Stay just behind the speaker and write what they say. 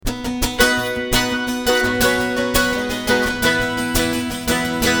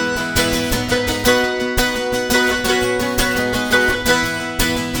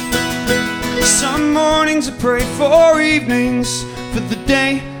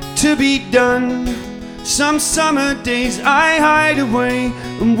to be done. Some summer days I hide away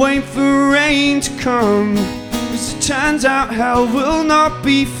and wait for rain to come. As it turns out, hell will not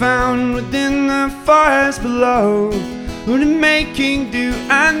be found within the fires below. Only making do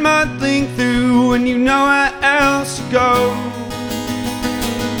and muddling through when you know where else to go.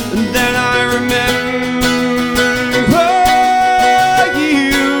 And then I remember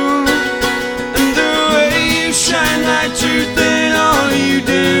you and the way you shine like truth in all you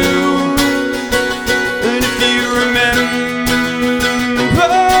do. And if you remember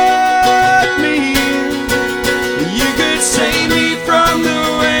me, you could save me from the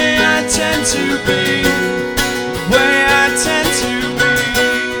way I tend to be, the way I tend to be.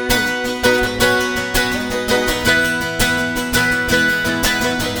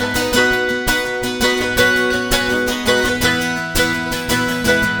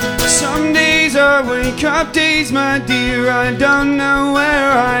 Some days I wake up days, my dear, I don't know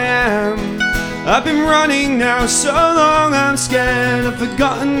where I am. I've been running now so long I'm scared I've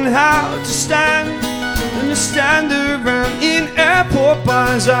forgotten how to stand. And I stand around in airport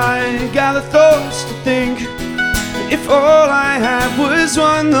bars, I gather thoughts to think. If all I had was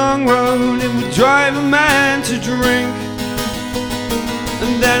one long road, it would drive a man to drink.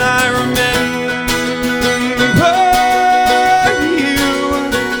 And then I remember you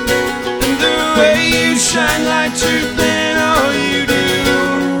and the way you shine like truth in all you do.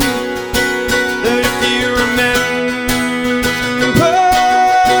 And if you remember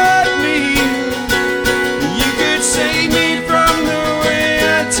me, you could save me from the way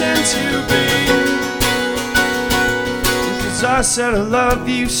I tend to be. Cause I said I love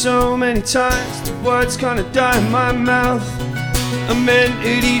you so many times, the words kinda die in my mouth. I meant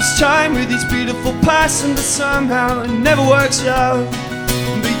it each time with each beautiful passion, but somehow it never works out.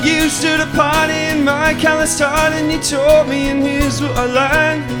 But you stood apart in my callous heart and you taught me, and here's what I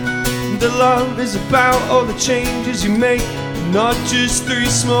learned: that love is about all the changes you make, not just 3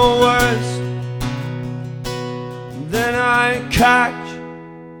 small words. Then I catch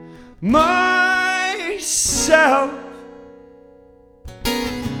myself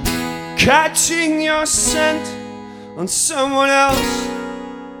catching your scent on someone else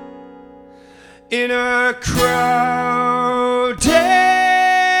in a crowded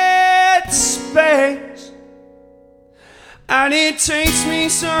space, and it takes me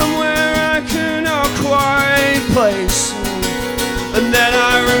somewhere I cannot quite place. And then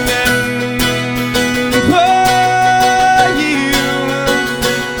I remember you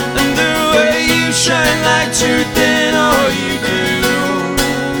and the way you shine like truth in all you do.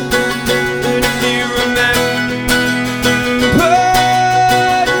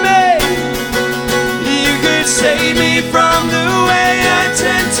 Save me from the way I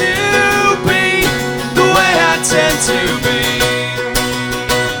tend to be, the way I tend to be.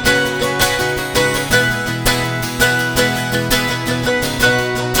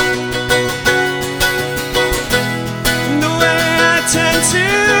 The way I tend to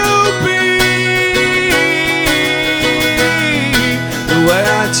be, the way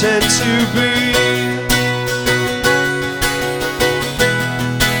I tend to be.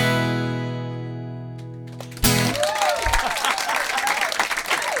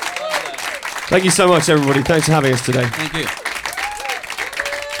 Thank you so much, everybody. Thanks for having us today. Thank you.